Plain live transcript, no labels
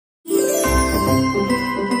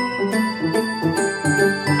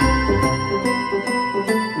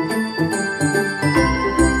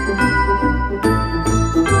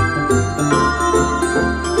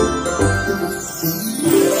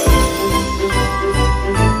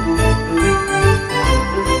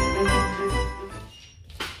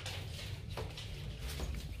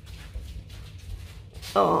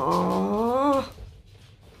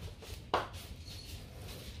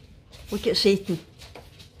Look at Satan.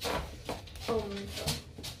 Oh my god.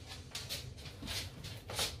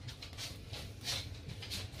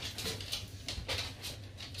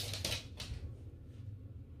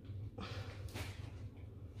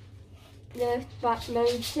 They left back down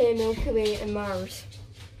to Milky Way and Mars.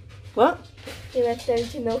 What? They left down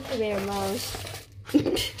to Milky Way and Mars.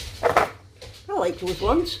 I like those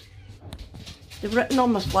ones. They've written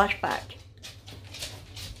on my splashback.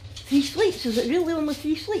 3 sleeps, is it really only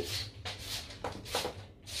 3 sleeps?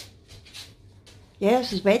 Yeah,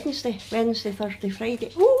 this is Wednesday, Thursday,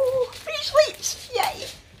 Friday. Ooh, 3 sleeps, yay!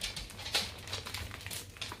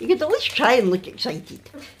 You could at least try and look excited.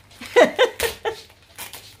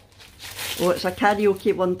 Oh, it's a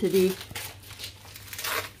karaoke one today.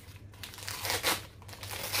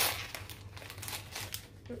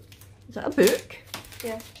 Is that a book?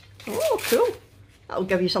 Yeah. Oh, cool. That'll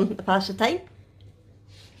give you something to pass the time.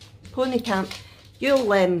 Pony camp. You'll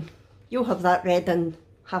have that read in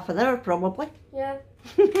half an hour probably. Yeah.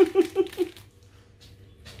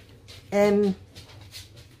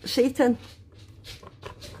 Satan.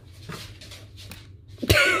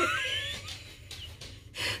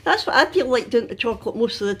 That's what I feel like doing to chocolate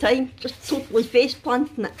most of the time. Just totally face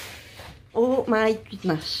planting it. Oh my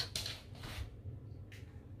goodness.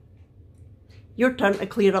 Your turn to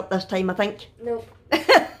clear up this time, I think. Nope.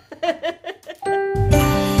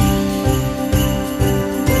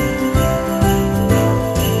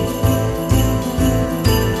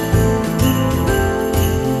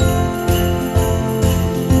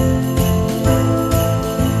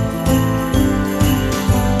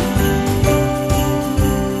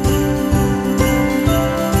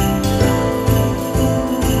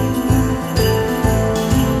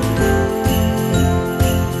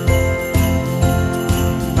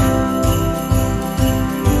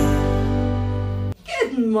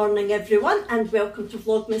 Good morning everyone and welcome to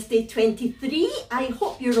Vlogmas Day 23. I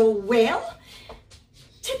hope you're all well.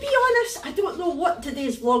 To be honest, I don't know what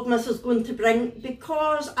today's Vlogmas is going to bring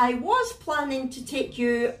because I was planning to take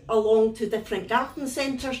you along to different garden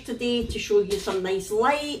centres today to show you some nice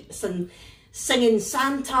lights and singing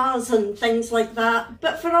Santas and things like that,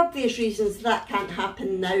 but for obvious reasons that can't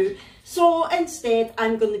happen now. So instead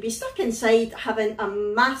I'm going to be stuck inside having a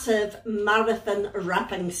massive marathon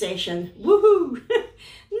wrapping session. Woohoo!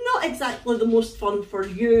 Not exactly the most fun for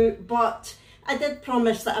you, but I did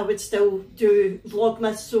promise that I would still do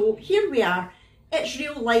Vlogmas, so here we are. It's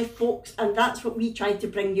real life folks, and that's what we try to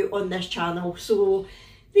bring you on this channel. So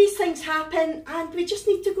these things happen and we just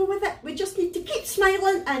need to go with it. We just need to keep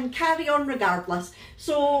smiling and carry on regardless.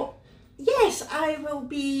 So yes, I will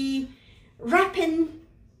be wrapping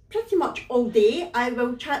pretty much all day. I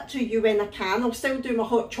will chat to you when I can. I'll still do my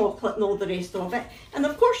hot chocolate and all the rest of it. And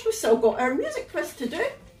of course we've still got our music quiz to do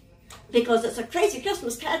because it's a crazy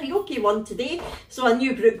Christmas karaoke one today, so I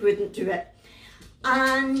knew Brooke wouldn't do it.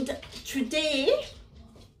 And today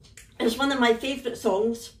is one of my favourite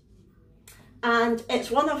songs, and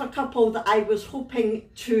it's one of a couple that I was hoping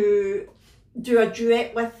to do a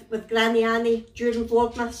duet with Granny Annie during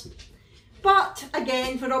Vlogmas. But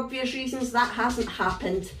again, for obvious reasons, that hasn't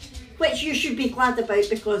happened, which you should be glad about,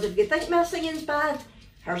 because if you think my singing's bad,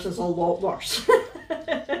 hers is a lot worse.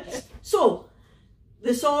 So,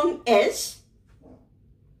 the song is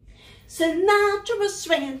Sinatra was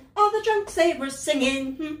swinging, all the drunks they were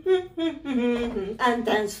singing, and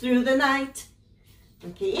danced through the night.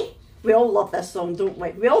 Okay, we all love this song, don't we?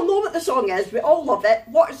 We all know what the song is, we all love it.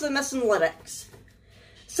 What is the missing lyrics?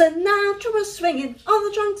 Sinatra was swinging, all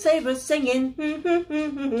the drunks they were singing,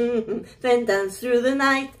 then danced through the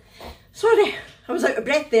night. Sorry, I was out of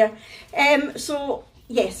breath there. So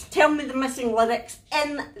yes, tell me the missing lyrics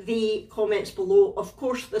in the comments below. Of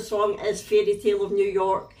course, the song is Fairy Tale of New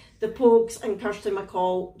York, The Pogues and Kirsty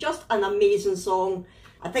MacColl. Just an amazing song.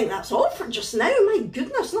 I think that's all for just now. My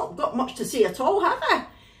goodness, not got much to say at all, have I?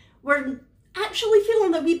 We're actually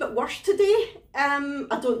feeling a wee bit worse today.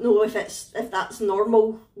 I don't know if that's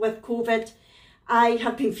normal with COVID. I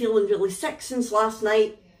have been feeling really sick since last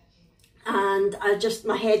night, and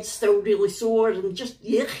my head's still really sore and just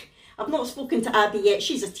yuck. I've not spoken to Abby yet.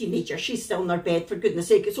 She's a teenager. She's still in her bed, for goodness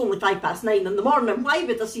sake. It's only 9:05 in the morning. Why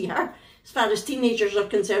would I see her? As far as teenagers are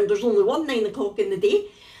concerned, there's only one 9 o'clock in the day.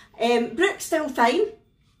 Brooke's still fine.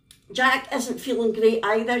 Jack isn't feeling great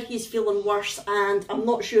either. He's feeling worse, and I'm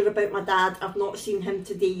not sure about my dad. I've not seen him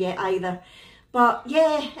today yet either. But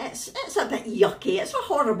yeah, it's a bit yucky. It's a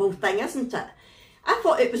horrible thing, isn't it? I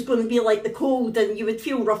thought it was going to be like the cold and you would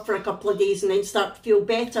feel rough for a couple of days and then start to feel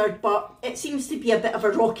better, but it seems to be a bit of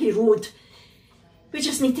a rocky road. We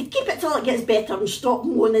just need to keep it till it gets better and stop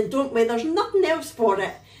moaning, don't we? There's nothing else for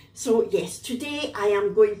it. So yes, today I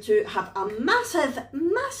am going to have a massive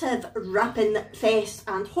wrapping fest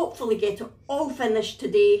and hopefully get it all finished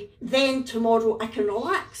today. Then tomorrow I can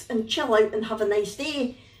relax and chill out and have a nice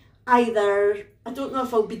day. Either, I don't know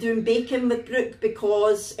if I'll be doing baking with Brooke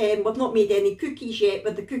because we've not made any cookies yet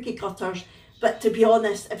with the cookie cutters, but to be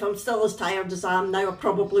honest, if I'm still as tired as I am now, I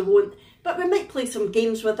probably won't. But we might play some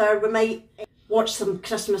games with her, we might watch some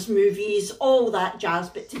Christmas movies, all that jazz,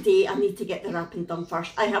 but today I need to get the wrapping done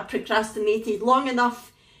first. I have procrastinated long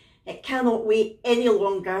enough, it cannot wait any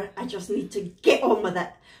longer, I just need to get on with it.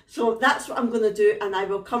 So that's what I'm going to do, and I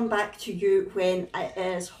will come back to you when it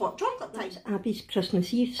is hot chocolate time. Abby's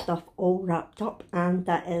Christmas Eve stuff all wrapped up, and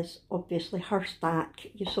that is obviously her stack.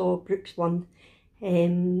 You saw Brooke's one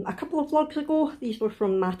a couple of vlogs ago. These were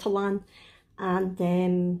from Matalan.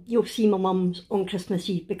 And you'll see my mum's on Christmas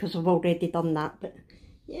Eve because I've already done that, but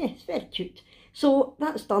yeah, it's very cute. So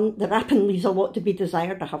that's done. The wrapping leaves a lot to be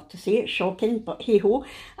desired, I have to say. It's shocking, but hey ho.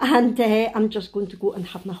 And I'm just going to go and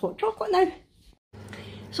have my hot chocolate now.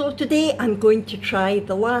 So today I'm going to try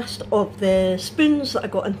the last of the spoons that I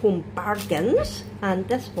got in Home Bargains, and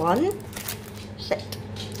this one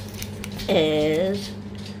is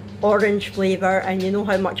orange flavour, and you know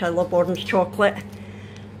how much I love orange chocolate.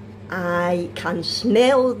 I can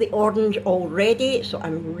smell the orange already, so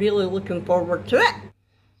I'm really looking forward to it.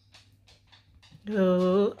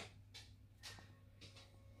 The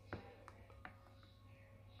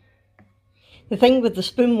thing with the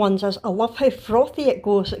spoon ones is I love how frothy it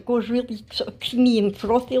goes. It goes really sort of creamy and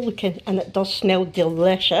frothy looking, and it does smell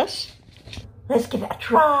delicious. Let's give it a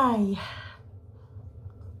try.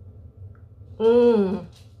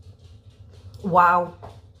 Wow.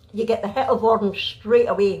 You get the hit of orange straight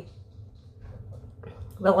away.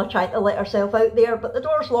 Willa tried to let herself out there, but the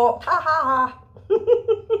door's locked. Ha ha ha.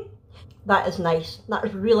 That is nice. That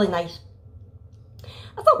is really nice.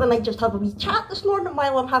 I thought we might just have a wee chat this morning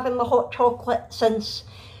while I'm having my hot chocolate, since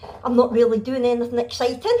I'm not really doing anything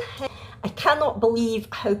exciting. I cannot believe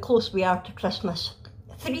how close we are to Christmas.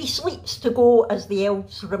 3 sleeps to go, as the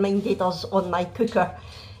elves reminded us on my cooker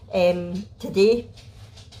today.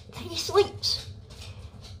 3 sleeps.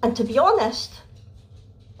 And to be honest,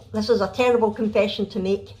 this is a terrible confession to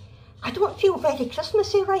make, I don't feel very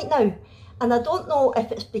Christmassy right now. And I don't know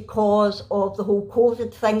if it's because of the whole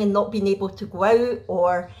COVID thing and not being able to go out,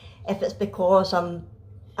 or if it's because I'm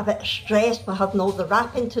a bit stressed by having all the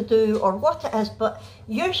wrapping to do, or what it is. But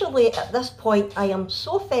usually at this point I am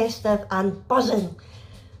so festive and buzzing,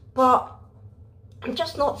 but I'm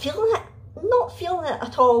just not feeling it. Not feeling it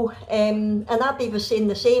at all. And Abby was saying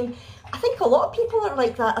the same. I think a lot of people are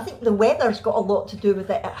like that. I think the weather's got a lot to do with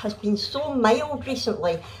it. It has been so mild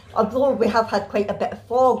recently, although we have had quite a bit of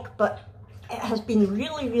fog, but it has been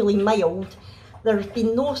really mild. There's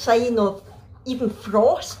been no sign of even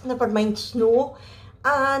frost, never mind snow,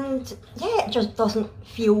 and yeah, it just doesn't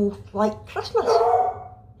feel like Christmas.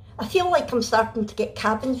 I feel like I'm starting to get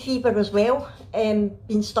cabin fever as well,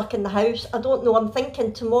 being stuck in the house. I don't know, I'm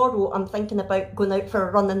thinking tomorrow, I'm thinking about going out for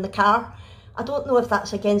a run in the car. I don't know if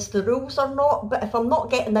that's against the rules or not, but if I'm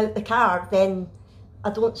not getting out the car, then I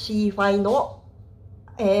don't see why not.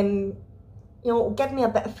 You know, give me a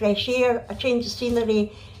bit of fresh air, a change of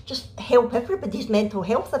scenery, just help everybody's mental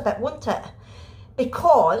health a bit, won't it?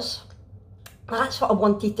 Because that's what I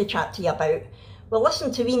wanted to chat to you about. We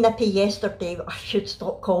listened to wee Nippy yesterday. I should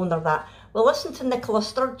stop calling her that. We listened to Nicola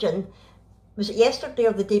Sturgeon, was it yesterday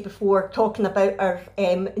or the day before, talking about our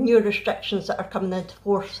new restrictions that are coming into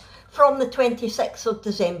force from the 26th of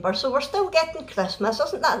December. So we're still getting Christmas,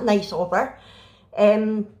 isn't that nice of her?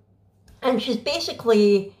 And she's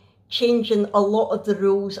basically changing a lot of the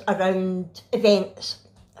rules around events.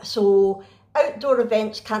 So outdoor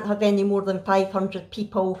events can't have any more than 500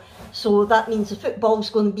 people. So that means the football's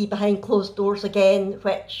going to be behind closed doors again,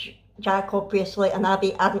 which Jack obviously and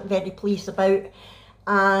Abby aren't very pleased about.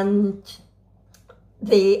 And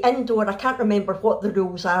the indoor, I can't remember what the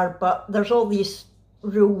rules are, but there's all these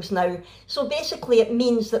rules now. So basically it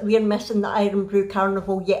means that we're missing the Iron Brew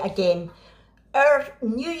Carnival yet again. Our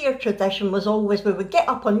New Year tradition was always we would get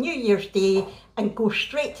up on New Year's Day and go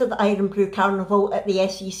straight to the Iron Brew Carnival at the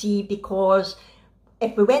SEC, because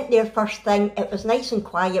if we went there first thing, it was nice and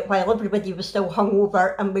quiet while everybody was still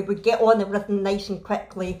hungover, and we would get on everything nice and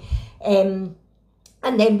quickly, and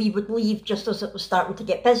then we would leave just as it was starting to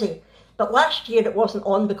get busy. But last year it wasn't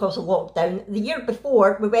on because of lockdown. The year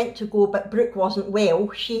before we went to go, but Brooke wasn't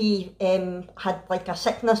well. She had like a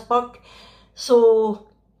sickness bug. So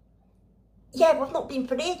yeah, we've not been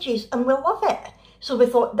for ages and we love it. So we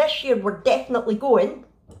thought this year we're definitely going.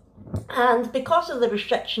 And because of the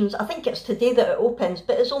restrictions, I think it's today that it opens,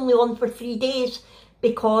 but it's only on for 3 days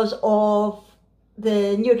because of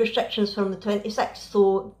the new restrictions from the 26th,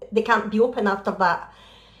 so they can't be open after that.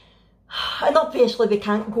 And obviously we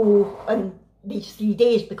can't go on these 3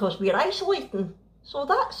 days because we're isolating, so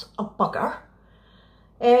that's a bugger.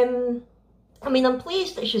 I mean, I'm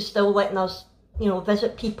pleased that she's still letting us, you know,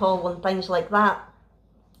 visit people and things like that.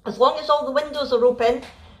 As long as all the windows are open,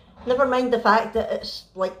 never mind the fact that it's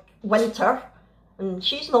like winter, and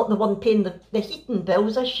she's not the one paying the heating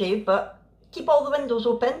bills, is she? But keep all the windows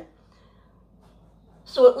open.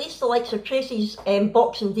 So at least the likes of Tracy's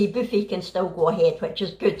Boxing Day buffet can still go ahead, which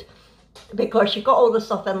is good, because she got all the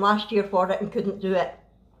stuff in last year for it and couldn't do it.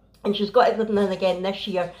 And she's got everything in again this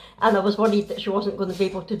year, and I was worried that she wasn't going to be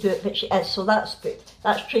able to do it, but she is, so that's good.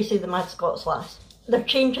 That's Tracy the Mad Scots lass. They're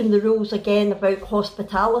changing the rules again about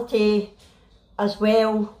hospitality as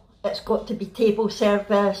well. It's got to be table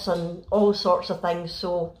service and all sorts of things,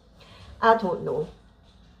 so I don't know.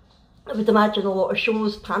 I would imagine a lot of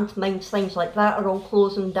shows, pantomimes, things like that are all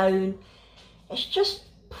closing down. It's just,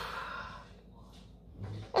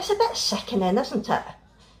 it's a bit sickening, isn't it?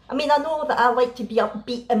 I mean, I know that I like to be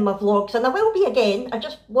upbeat in my vlogs, and I will be again. I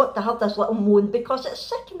just want to have this little moan because it's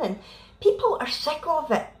sickening. People are sick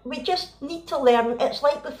of it. We just need to learn. It's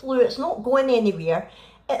like the flu. It's not going anywhere.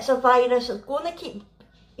 It's a virus. It's going to keep,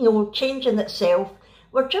 you know, changing itself.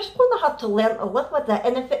 We're just going to have to learn to live with it.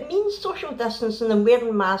 And if it means social distancing and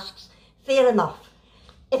wearing masks, fair enough.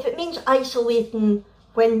 If it means isolating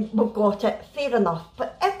when we've got it, fair enough.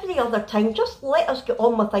 But every other time, just let us get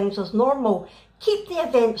on with things as normal. Keep the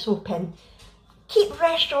events open. Keep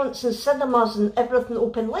restaurants and cinemas and everything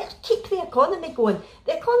open. Let's keep the economy going.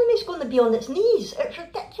 The economy's going to be on its knees. It's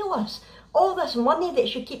ridiculous. All this money that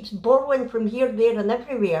she keeps borrowing from here, there and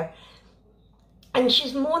everywhere. And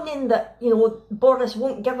she's moaning that, you know, Boris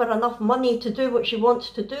won't give her enough money to do what she wants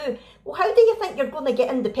to do. Well, how do you think you're going to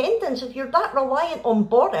get independence if you're that reliant on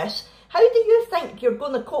Boris? How do you think you're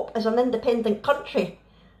going to cope as an independent country?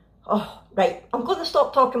 Oh, right. I'm going to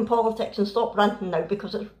stop talking politics and stop ranting now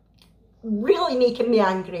because it's really making me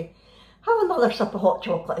angry. Have another sip of hot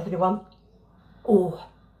chocolate, everyone. Oh,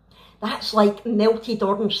 that's like melted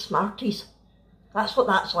orange Smarties. That's what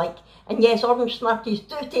that's like. And yes, orange Smarties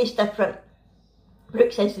do taste different.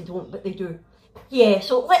 Brooke says they don't, but they do. Yeah,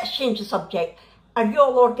 so let's change the subject. Are you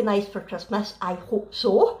all organised for Christmas? I hope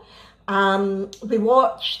so. We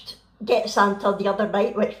watched Get Santa the other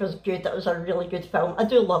night, which was good. It was a really good film. I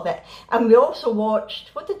do love it. And we also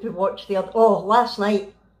watched, what did we watch the other, last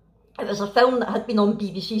night. It was a film that had been on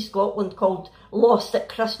BBC Scotland called Lost at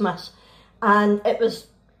Christmas. And it was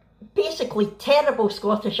basically terrible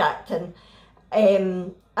Scottish acting.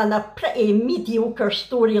 And a pretty mediocre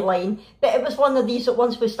storyline, but it was one of these that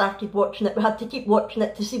once we started watching it, we had to keep watching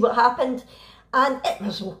it to see what happened, and it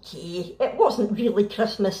was okay. It wasn't really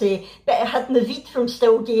Christmassy, but it had Naveed from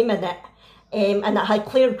Still Game in it, and it had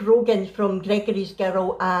Claire Grogan from Gregory's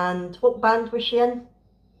Girl, and what band was she in?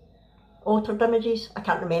 Altered Images? I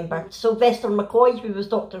can't remember. Sylvester McCoy, who was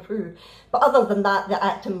Doctor Who, but other than that, the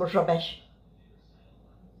acting was rubbish.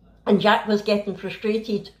 And Jack was getting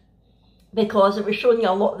frustrated because it was showing you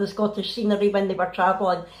a lot of the Scottish scenery when they were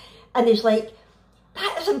travelling. And he's like,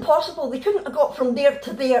 that is impossible. They couldn't have got from there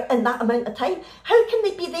to there in that amount of time. How can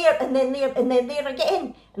they be there and then there and then there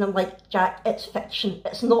again? And I'm like, Jack, it's fiction.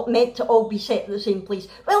 It's not meant to all be set at the same place.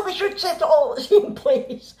 Well, they should set it all at the same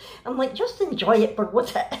place. I'm like, just enjoy it for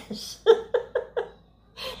what it is.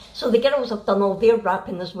 So the girls have done all their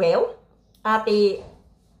wrapping as well. Abby,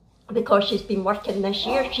 because she's been working this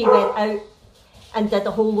year, she went out and did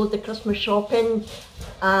a whole load of Christmas shopping,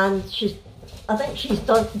 and I think she's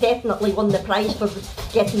definitely won the prize for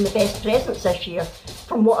getting the best presents this year.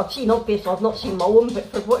 From what I've seen, obviously I've not seen my own,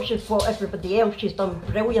 but for what she's bought everybody else, she's done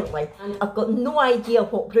brilliantly. And I've got no idea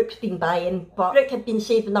what Brooke's been buying, but Brooke had been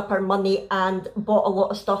saving up her money and bought a lot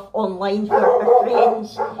of stuff online for her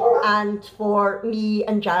friends and for me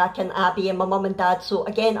and Jack and Abby and my mum and dad. So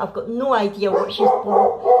again, I've got no idea what she's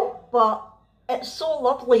bought, but it's so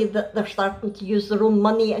lovely that they're starting to use their own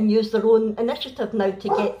money and use their own initiative now to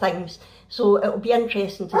get things. So it'll be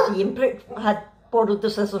interesting to see. And Brooke had borrowed the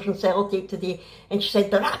scissors and sellotape today, and she said,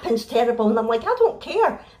 the wrapping's terrible. And I'm like, I don't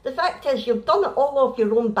care. The fact is, you've done it all off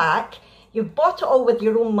your own back, you've bought it all with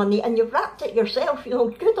your own money, and you've wrapped it yourself, you know,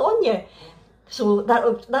 good on you. So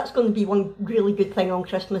that's going to be one really good thing on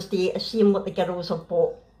Christmas Day, is seeing what the girls have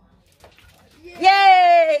bought.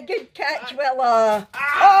 Yay! Good catch, Willa.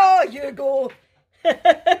 Oh, you go.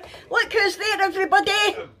 Look who's there, everybody.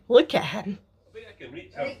 Look at him. I think I can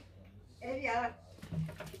reach him. There you are.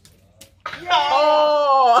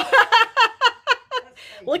 Oh!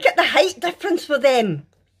 Look at the height difference for them.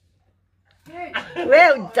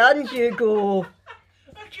 Well done, Hugo.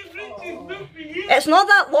 It's not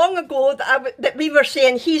that long ago that we were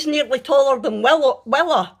saying he's nearly taller than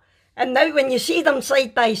Willa. And now when you see them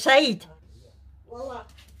side by side. Willa.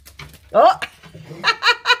 Oh!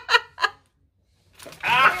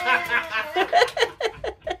 I'm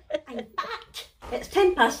back. It's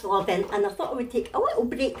 11 and I thought I would take a little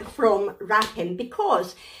break from wrapping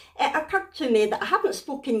because it occurred to me that I haven't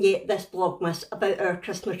spoken yet this Vlogmas about our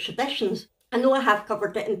Christmas traditions. I know I have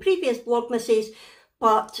covered it in previous Vlogmases,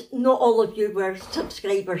 but not all of you were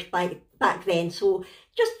subscribers back then. So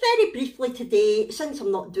just very briefly today, since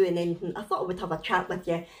I'm not doing anything, I thought I would have a chat with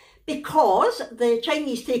you because the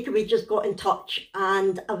Chinese takeaway just got in touch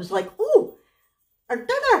and I was like, oh, our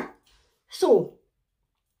dinner. So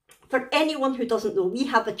for anyone who doesn't know, we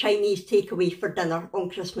have a Chinese takeaway for dinner on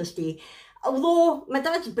Christmas Day. Although my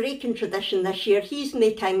dad's breaking tradition this year, he's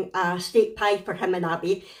making a steak pie for him and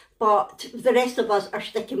Abby, but the rest of us are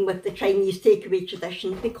sticking with the Chinese takeaway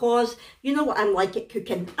tradition because you know what I'm like at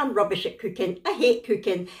cooking. I'm rubbish at cooking. I hate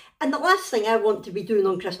cooking. And the last thing I want to be doing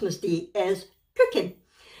on Christmas Day is cooking.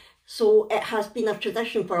 So it has been a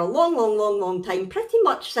tradition for a long time, pretty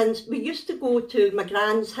much since we used to go to my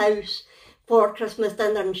grand's house for Christmas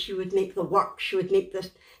dinner and she would make the works. She would make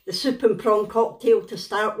the soup and prawn cocktail to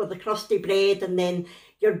start with the crusty bread and then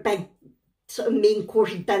your big sort of main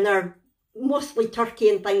course dinner, mostly turkey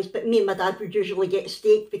and things, but me and my dad would usually get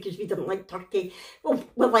steak because we didn't like turkey. Well,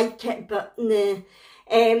 we liked it, but nah.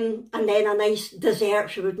 And then a nice dessert,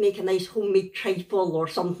 she would make a nice homemade trifle or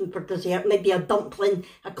something for dessert, maybe a dumpling,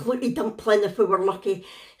 a clouty dumpling if we were lucky.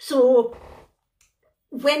 So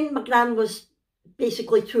when my gran was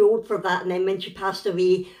basically too old for that, and then when she passed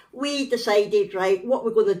away, we decided, right, what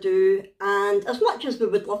we're going to do. And as much as we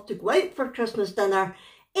would love to go out for Christmas dinner,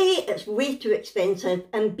 A, it's way too expensive,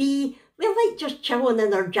 and B, we like just chilling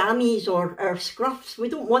in our jammies or our scruffs. We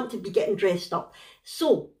don't want to be getting dressed up.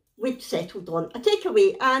 So we'd settled on a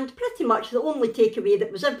takeaway, and pretty much the only takeaway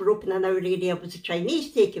that was ever open in our area was a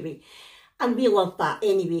Chinese takeaway, and we love that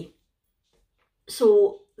anyway.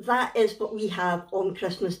 So that is what we have on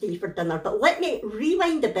Christmas Day for dinner. But let me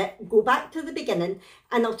rewind a bit, go back to the beginning,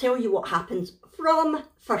 and I'll tell you what happens from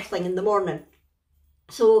first thing in the morning.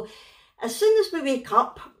 So as soon as we wake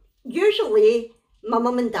up, usually my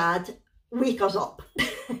mum and dad wake us up.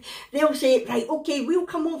 They'll say, right, okay, we'll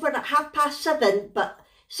come over at 7:30, but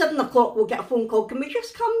 7 o'clock we'll get a phone call. Can we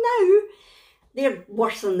just come now? They're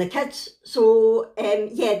worse than the kids. So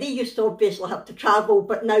yeah, they used to obviously have to travel,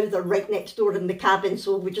 but now they're right next door in the cabin.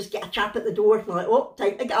 So we just get a chap at the door and like, oh,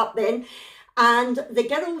 time to get up then. And the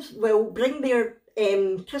girls will bring their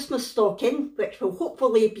Christmas stocking, which will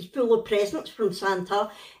hopefully be full of presents from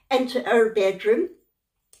Santa, into our bedroom.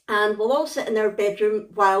 And we'll all sit in our bedroom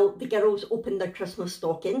while the girls open their Christmas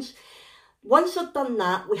stockings. Once they've done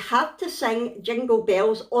that, we have to sing Jingle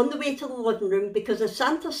Bells on the way to the living room because if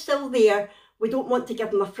Santa's still there, we don't want to give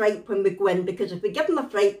him a fright when we go in, because if we give him a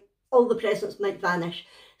fright, all the presents might vanish.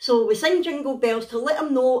 So we sing Jingle Bells to let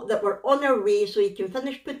him know that we're on our way so he can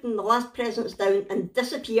finish putting the last presents down and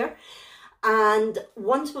disappear. And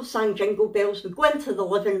once we've sung Jingle Bells, we go into the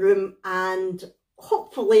living room and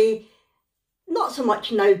hopefully, not so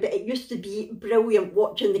much now, but it used to be brilliant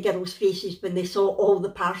watching the girls' faces when they saw all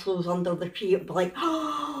the parcels under the tree. It would be like,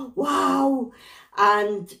 oh, wow.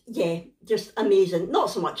 And yeah, just amazing. Not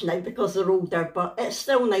so much now because they're older, but it's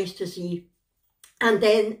still nice to see. And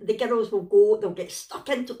then the girls will go, they'll get stuck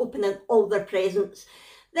into opening all their presents.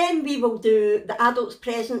 Then we will do the adults'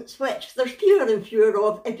 presents, which there's fewer and fewer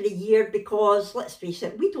of every year because, let's face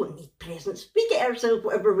it, we don't need presents. We get ourselves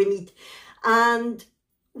whatever we need. And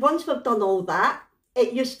once we've done all that,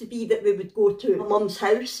 it used to be that we would go to my mum's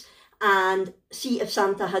house and see if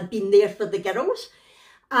Santa had been there for the girls.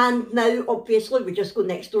 And now, obviously, we just go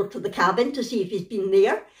next door to the cabin to see if he's been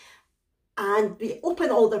there. And we open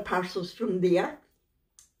all their parcels from there.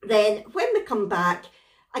 Then, when we come back,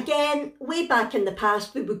 again, way back in the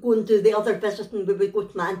past, we would go and do the other visiting. We would go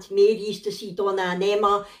to my Auntie Mary's to see Donna and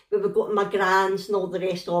Emma. We would go to my Gran's and all the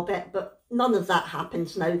rest of it. But none of that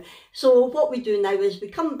happens now. So what we do now is we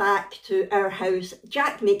come back to our house.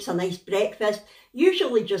 Jack makes a nice breakfast,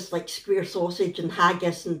 usually just like square sausage and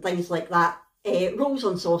haggis and things like that. Rolls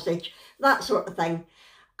on sausage, that sort of thing.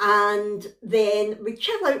 And then we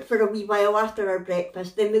chill out for a wee while after our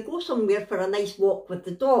breakfast. Then we go somewhere for a nice walk with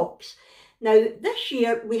the dogs. Now, this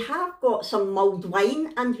year we have got some mulled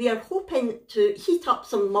wine and we are hoping to heat up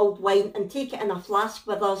some mulled wine and take it in a flask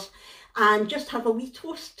with us and just have a wee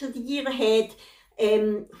toast to the year ahead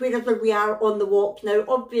wherever we are on the walk. Now,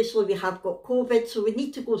 obviously we have got COVID, so we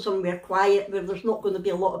need to go somewhere quiet where there's not going to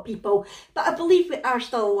be a lot of people, but I believe we are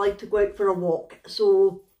still allowed to go out for a walk.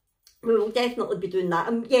 So we will definitely be doing that.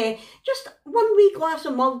 And yeah, just one wee glass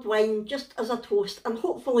of mulled wine just as a toast, and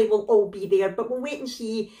hopefully we'll all be there, but we'll wait and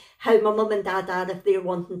see how my mum and dad are, if they're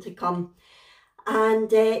wanting to come.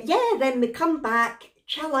 And yeah, then we come back,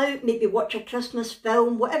 chill out, maybe watch a Christmas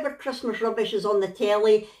film, whatever Christmas rubbish is on the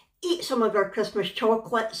telly, eat some of our Christmas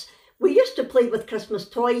chocolates. We used to play with Christmas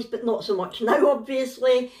toys, but not so much now,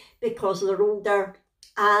 obviously, because they're older.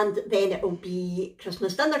 And then it'll be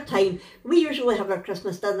Christmas dinner time. We usually have our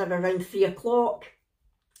Christmas dinner around 3 o'clock.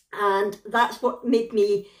 And that's what made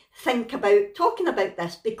me think about talking about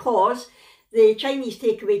this, because the Chinese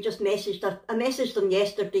takeaway just messaged us. I messaged them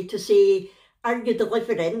yesterday to say, are you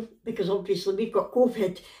delivering? Because obviously we've got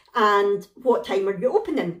COVID, and what time are you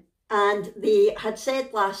opening? And they had said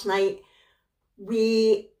last night,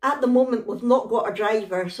 at the moment, we've not got a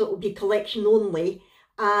driver, so it'll be collection only.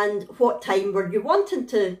 And what time were you wanting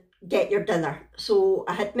to get your dinner? So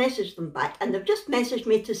I had messaged them back, and they've just messaged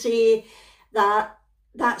me to say that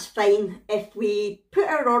that's fine if we put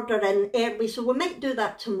our order in early. So we might do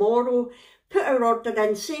that tomorrow, put our order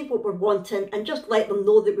in, say what we're wanting, and just let them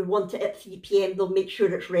know that we want it at 3 PM. They'll make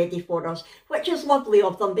sure it's ready for us, which is lovely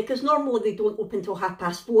of them, because normally they don't open till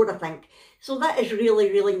 4:30, I think. So that is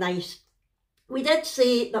really, really nice. We did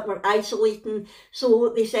say that we're isolating,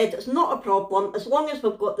 so they said it's not a problem as long as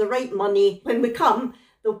we've got the right money. When we come,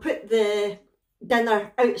 they'll put the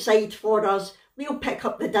dinner outside for us. We'll pick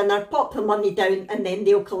up the dinner, pop the money down, and then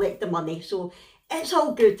they'll collect the money. So it's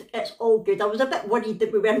all good, it's all good. I was a bit worried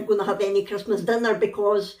that we weren't going to have any Christmas dinner,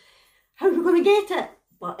 because how are we going to get it?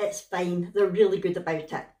 But it's fine, they're really good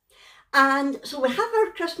about it. And so we have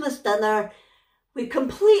our Christmas dinner. We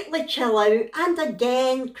completely chill out, and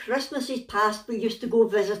again, Christmas is past. We used to go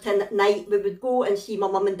visiting at night. We would go and see my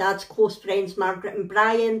mum and dad's close friends, Margaret and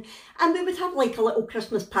Brian, and we would have like a little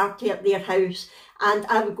Christmas party at their house. And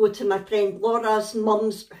I would go to my friend Laura's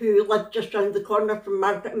mum's, who lived just round the corner from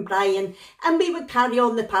Margaret and Brian, and we would carry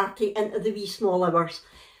on the party into the wee small hours.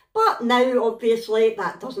 But now, obviously,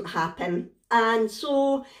 that doesn't happen. And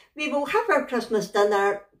so we will have our Christmas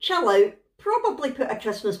dinner, chill out, probably put a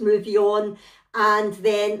Christmas movie on, and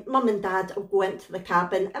then mum and dad will go into the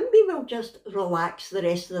cabin and we will just relax the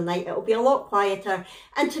rest of the night. It'll be a lot quieter,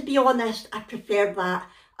 and to be honest, I prefer that.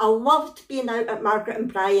 I loved being out at Margaret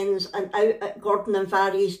and Brian's and out at Gordon and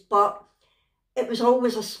Vary's, but it was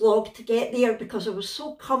always a slog to get there because it was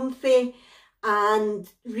so comfy and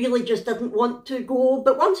really just didn't want to go.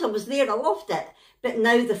 But once I was there, I loved it. But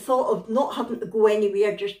now the thought of not having to go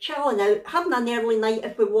anywhere, just chilling out, having an early night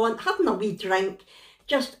if we want, having a wee drink,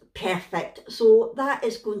 just perfect. So that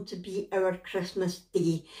is going to be our Christmas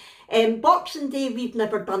Day. Boxing Day, we've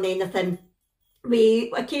never done anything.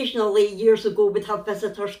 We occasionally, years ago, would have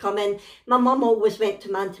visitors come in. My mum always went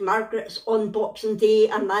to my Auntie Margaret's on Boxing Day,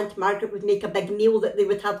 and my Auntie Margaret would make a big meal that they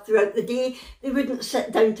would have throughout the day. They wouldn't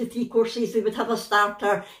sit down to 3 courses, they would have a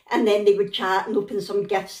starter, and then they would chat and open some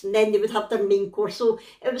gifts, and then they would have their main course. So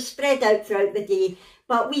it was spread out throughout the day.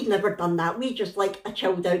 But we've never done that. We just like a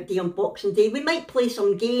chilled out day on Boxing Day. We might play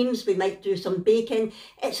some games, we might do some baking.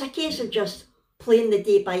 It's a case of just playing the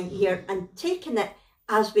day by ear and taking it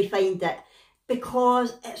as we find it,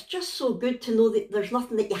 because it's just so good to know that there's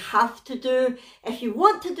nothing that you have to do. If you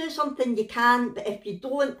want to do something, you can, but if you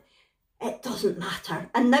don't, it doesn't matter.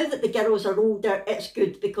 And now that the girls are older, it's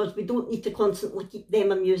good because we don't need to constantly keep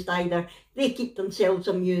them amused either. They keep themselves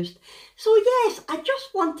amused. So yes, I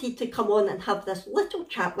just wanted to come on and have this little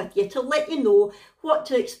chat with you to let you know what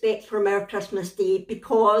to expect from our Christmas Day,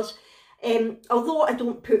 because although I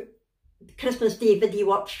don't put Christmas Day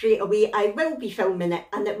video up straight away, I will be filming it,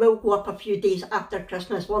 and it will go up a few days after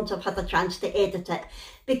Christmas once I've had a chance to edit it,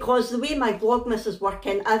 because the way my Vlogmas is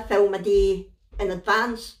working, I film a day in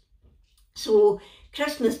advance. So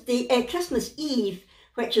Christmas Eve,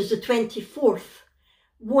 which is the 24th,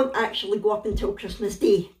 won't actually go up until Christmas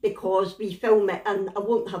Day because we film it and I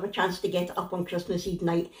won't have a chance to get it up on Christmas Eve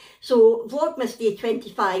night. So Vlogmas Day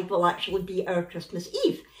 25 will actually be our Christmas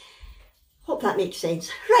Eve. Hope that makes sense.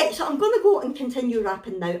 Right, so I'm going to go and continue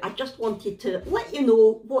wrapping now. I just wanted to let you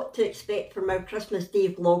know what to expect from our Christmas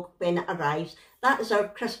Day vlog when it arrives. That is our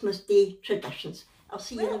Christmas Day traditions. I'll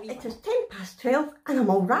see you in a wee while. It is 12:10 and I'm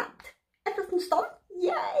all wrapped. Everything's done.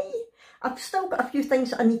 Yay! I've still got a few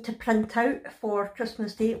things that I need to print out for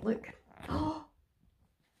Christmas Day. Look. Oh,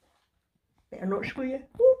 better not show you.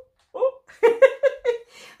 Oh.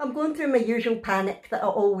 I'm going through my usual panic that I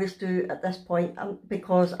always do at this point,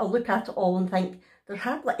 because I look at it all and think there's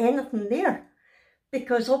hardly anything there.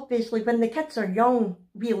 Because obviously when the kids are young,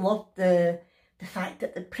 we love the the fact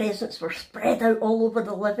that the presents were spread out all over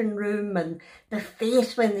the living room and their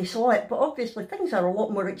face when they saw it. But obviously things are a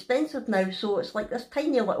lot more expensive now, so it's like this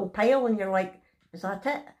tiny little pile and you're like, is that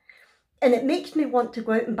it? And it makes me want to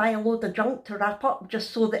go out and buy a load of junk to wrap up just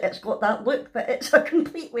so that it's got that look, but it's a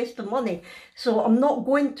complete waste of money. So I'm not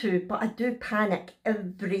going to, but I do panic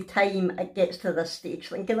every time it gets to this stage,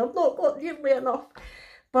 thinking I've not got nearly enough.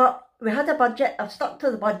 But we had a budget, I've stuck to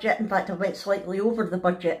the budget, in fact I went slightly over the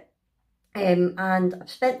budget. And I've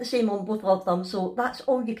spent the same on both of them, so that's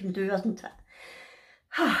all you can do, isn't it?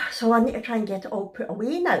 So I need to try and get it all put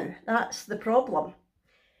away now. That's the problem.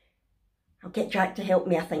 I'll get Jack to help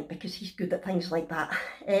me, I think, because he's good at things like that.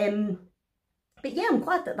 But yeah, I'm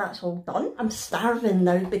glad that that's all done. I'm starving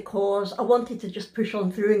now because I wanted to just push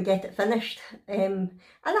on through and get it finished. And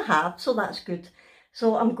I have, so that's good.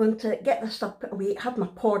 So I'm going to get this stuff put away, have my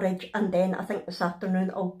porridge, and then I think this afternoon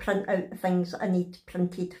I'll print out the things that I need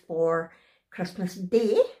printed for Christmas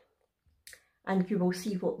Day. And you will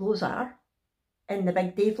see what those are in the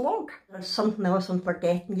big day vlog. There's something else I'm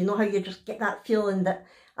forgetting. You know how you just get that feeling that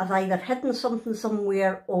I've either hidden something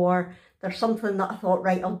somewhere or there's something that I thought,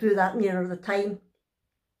 right, I'll do that nearer the time.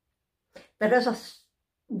 There is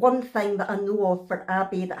one thing that I know of for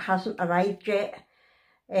Abby that hasn't arrived yet.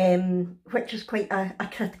 Which is quite a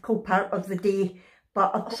critical part of the day,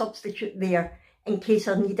 but I'll substitute there in case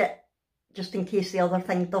I need it, just in case the other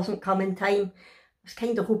thing doesn't come in time. I was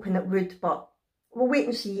kind of hoping it would, but we'll wait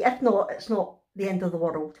and see. If not, it's not the end of the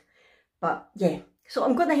world. But yeah, so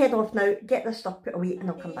I'm going to head off now, get this stuff put away, and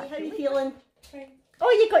I'll come back. How are you feeling? Fine.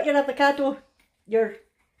 Oh, you got your avocado, your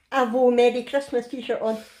Avo Merry Christmas t-shirt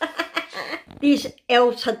on. These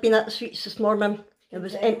elves had been at the sweets this morning. There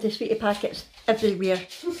was empty sweetie packets everywhere.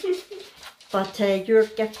 But your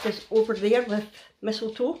gift is over there with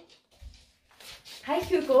mistletoe. Hi,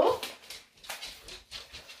 Hugo.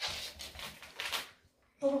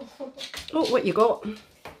 Oh, what you got?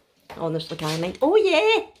 Honestly, can't mind. Oh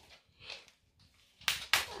yeah!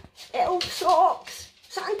 Elf socks!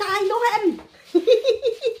 Santa, I know him!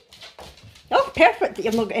 Oh, perfect that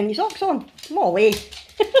you've not got any socks on. Come away.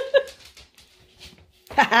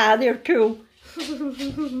 Haha, they're cool.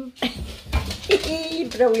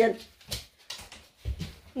 Brilliant.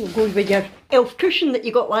 We'll go with your elf cushion that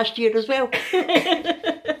you got last year as well.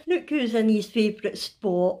 Look who's in his favourite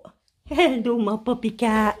spot. Hello, my puppy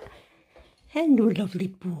cat. Hello, lovely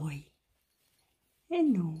boy.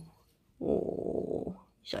 Hello. Oh,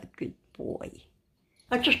 he's a good boy.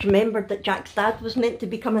 I just remembered that Jack's dad was meant to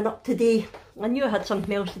be coming up today. I knew I had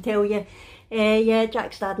something else to tell you. Yeah,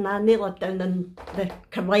 Jack's dad and Anne, they live down in the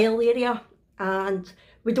Carlisle area, and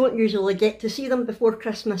we don't usually get to see them before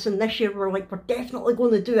Christmas, and this year we're like, we're definitely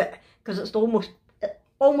going to do it, because it's almost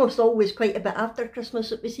always quite a bit after Christmas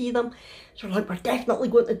that we see them. So we're like, we're definitely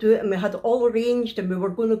going to do it, and we had it all arranged, and we were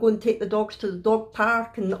going to go and take the dogs to the dog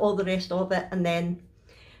park and all the rest of it, and then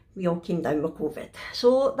we all came down with COVID.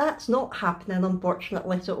 So that's not happening,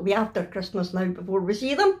 unfortunately, so it'll be after Christmas now before we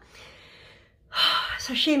see them. It's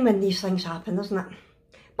a shame when these things happen, isn't it?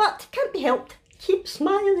 But can't be helped. Keep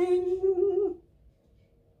smiling.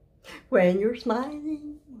 When you're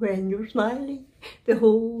smiling, the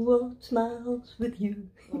whole world smiles with you.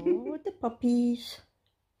 Oh, the puppies.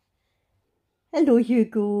 Hello,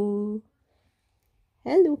 Hugo.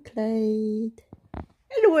 Hello, Clyde.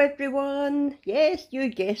 Hello, everyone. Yes, you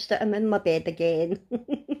guessed it, I'm in my bed again.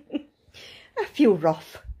 I feel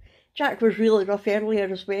rough. Jack was really rough earlier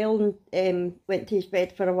as well, and went to his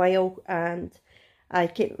bed for a while, and I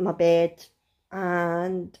came to my bed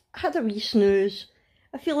and had a wee snooze.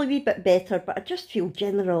 I feel a wee bit better, but I just feel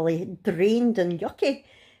generally drained and yucky.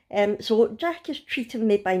 So Jack is treating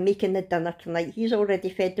me by making the dinner tonight. He's already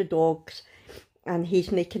fed the dogs and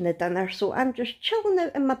he's making the dinner, so I'm just chilling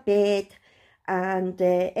out in my bed and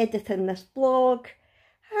editing this vlog,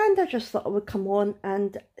 and I just thought I would come on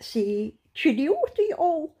and say cheerio to you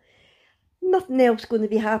all. Nothing else going to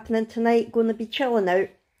be happening tonight, going to be chilling out.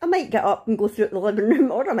 I might get up and go through the living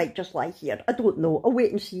room, or I might just lie here. I don't know, I'll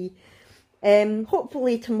wait and see.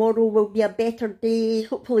 Hopefully tomorrow will be a better day,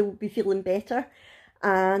 hopefully we'll be feeling better.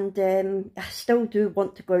 And I still do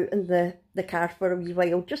want to go out in the car for a wee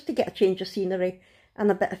while, just to get a change of scenery and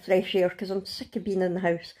a bit of fresh air, because I'm sick of being in the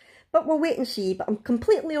house. But we'll wait and see. But I'm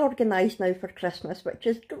completely organised now for Christmas, which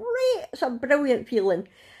is great. It's a brilliant feeling.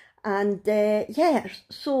 And yeah, it's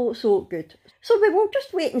so good. So we will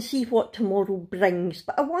just wait and see what tomorrow brings.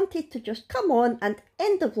 But I wanted to just come on and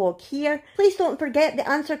end the vlog here. Please don't forget the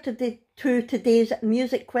answer to today's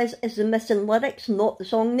music quiz is the missing lyrics, not the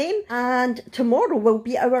song name. And tomorrow will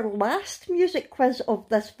be our last music quiz of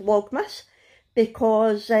this Vlogmas,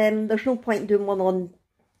 because there's no point doing one on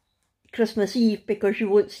Christmas Eve, because you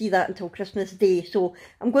won't see that until Christmas Day. So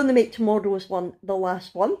I'm going to make tomorrow's one the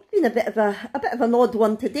last one. Been a bit of an odd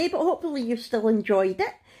one today, but hopefully you've still enjoyed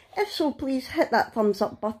it. If so, please hit that thumbs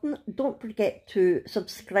up button. Don't forget to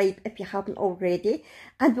subscribe if you haven't already.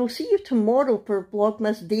 And we'll see you tomorrow for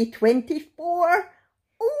Vlogmas Day 24.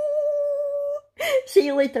 Ooh! See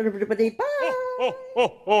you later, everybody.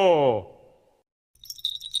 Bye!